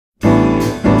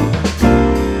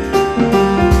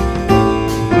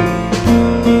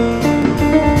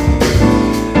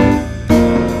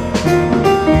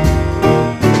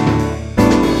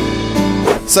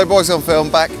So Boys on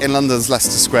Film back in London's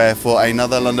Leicester Square for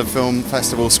another London Film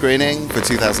Festival screening for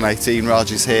 2018. Raj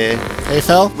is here. Hey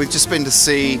Phil. We've just been to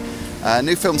see a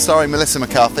new film starring Melissa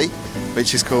McCarthy,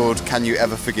 which is called Can You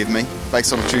Ever Forgive Me?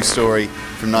 Based on a true story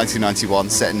from 1991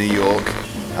 set in New York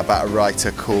about a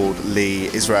writer called Lee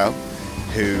Israel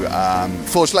who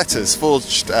forged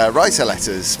writer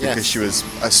letters because she was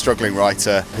a struggling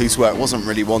writer whose work wasn't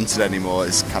really wanted anymore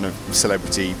as kind of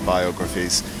celebrity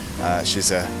biographies.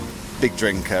 She's a big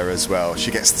drinker as well. She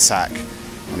gets the sack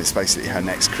and it's basically her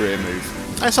next career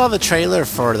move. I saw the trailer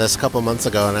for this a couple months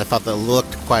ago and I thought that it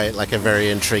looked quite like a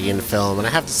very intriguing film, and I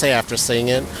have to say after seeing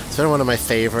it, it's been one of my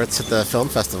favorites at the film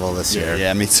festival this year.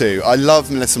 Yeah, me too. I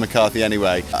love Melissa McCarthy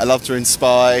anyway. I loved her in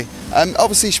Spy.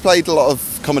 Obviously she played a lot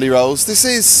of comedy roles. This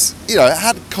is, you know, it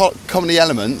had comedy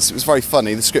elements. It was very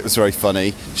funny. The script was very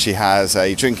funny. She has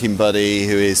a drinking buddy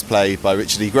who is played by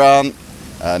Richard E. Grant,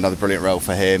 another brilliant role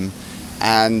for him,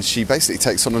 and she basically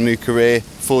takes on a new career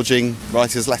forging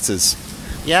writers' letters.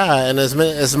 Yeah, and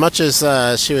as much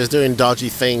as she was doing dodgy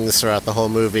things throughout the whole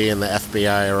movie and the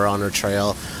FBI were on her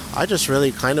trail, I just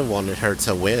really kind of wanted her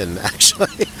to win,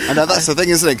 actually. I know, that's the thing,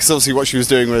 isn't it? Because obviously what she was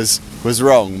doing was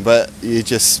wrong, but you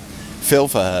just feel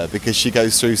for her because she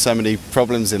goes through so many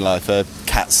problems in life. Her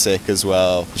cat's sick as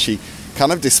well. She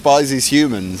kind of despises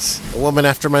humans. A woman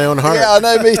after my own heart. Yeah, I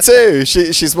know, me too.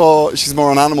 She's more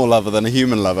an animal lover than a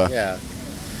human lover. Yeah.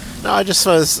 No, I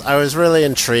was really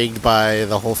intrigued by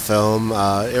the whole film.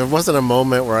 It wasn't a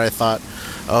moment where I thought,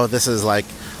 oh, this is like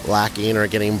lacking or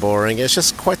getting boring. It's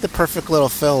just quite the perfect little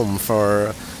film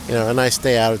for, you know, a nice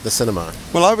day out at the cinema.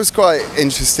 Well, I was quite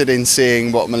interested in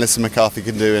seeing what Melissa McCarthy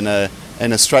can do in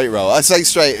a straight role. I say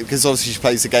straight because obviously she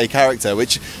plays a gay character,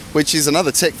 which is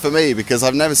another tick for me because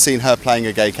I've never seen her playing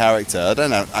a gay character. I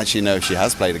don't actually know if she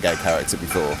has played a gay character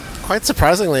before. Quite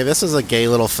surprisingly, this is a gay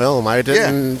little film. I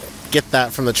didn't get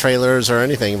that from the trailers or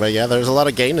anything, but yeah, there's a lot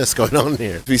of gayness going on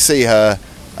here. We see her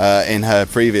in her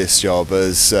previous job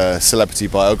as a celebrity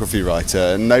biography writer,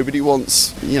 and nobody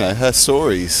wants, you know, her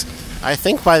stories. I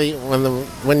think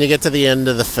when you get to the end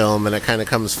of the film and it kind of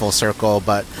comes full circle,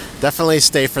 but definitely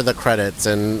stay for the credits,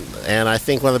 and I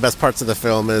think one of the best parts of the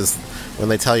film is when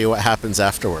they tell you what happens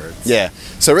afterwards. Yeah,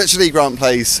 so Richard E. Grant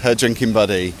plays her drinking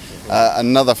buddy.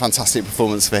 Another fantastic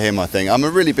performance for him, I think. I'm a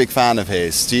really big fan of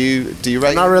his. Do you rate him?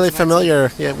 I'm not really familiar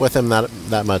with him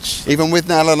that much. Even with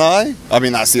Nell and I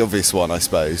mean, that's the obvious one, I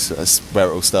suppose. That's where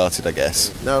it all started, I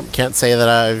guess. No, can't say that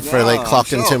I've really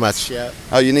clocked him too much yet.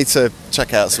 Oh, you need to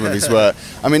check out some of his work.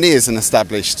 I mean, he is an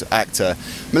established actor.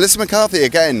 Melissa McCarthy,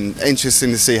 again, interesting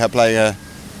to see her play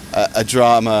a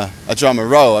drama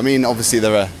role. I mean, obviously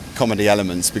there are comedy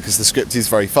elements because the script is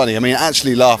very funny. I mean,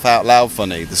 actually laugh out loud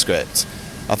funny, the script.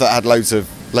 I thought it had loads of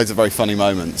very funny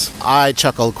moments. I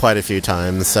chuckled quite a few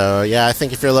times, so yeah, I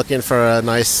think if you're looking for a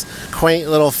nice, quaint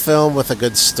little film with a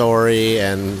good story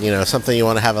and, you know, something you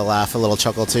want to have a laugh, a little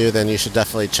chuckle to, then you should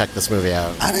definitely check this movie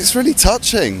out. And it's really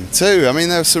touching too. I mean,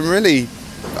 there were some really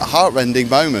heart-rending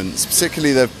moments,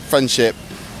 particularly the friendship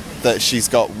that she's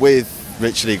got with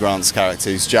Richard E. Grant's character,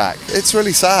 who's Jack. It's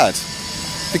really sad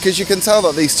because you can tell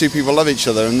that these two people love each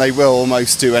other and they will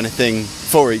almost do anything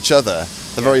for each other.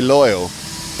 They're very loyal.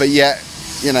 But yet,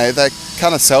 you know, they're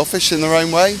kind of selfish in their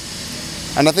own way.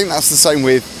 And I think that's the same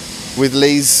with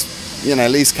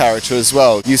Lee's character as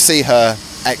well. You see her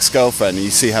ex-girlfriend, and you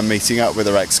see her meeting up with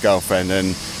her ex-girlfriend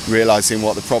and realising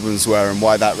what the problems were and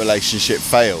why that relationship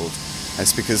failed.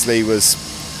 It's because Lee was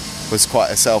quite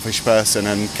a selfish person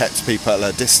and kept people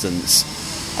at a distance.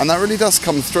 And that really does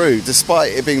come through.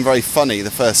 Despite it being very funny, the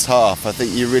first half, I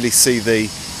think you really see the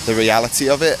reality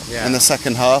of it in the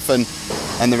second half and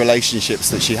the relationships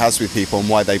that she has with people and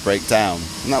why they break down.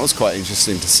 And that was quite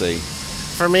interesting to see.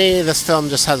 For me, this film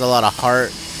just has a lot of heart.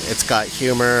 It's got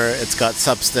humor, it's got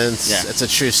substance, it's a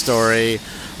true story.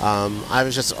 I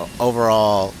was just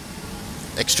overall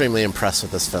extremely impressed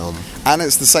with this film. And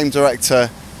it's the same director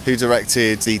who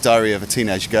directed The Diary of a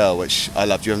Teenage Girl, which I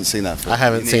loved. You haven't seen that film? I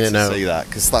haven't seen it, no. You need to see that,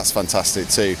 because that's fantastic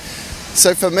too.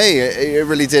 So for me, it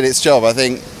really did its job. I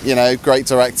think, you know, great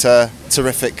director,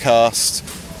 terrific cast,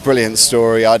 brilliant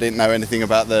story. I didn't know anything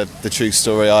about the true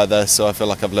story either, so I feel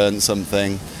like I've learned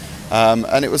something.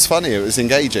 And it was funny, it was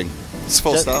engaging. It's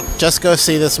full stop. Just go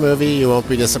see this movie, you won't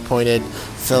be disappointed.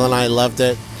 Phil and I loved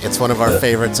it. It's one of our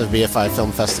favorites of BFI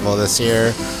Film Festival this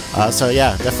year. So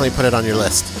yeah, definitely put it on your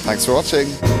list. Thanks for watching.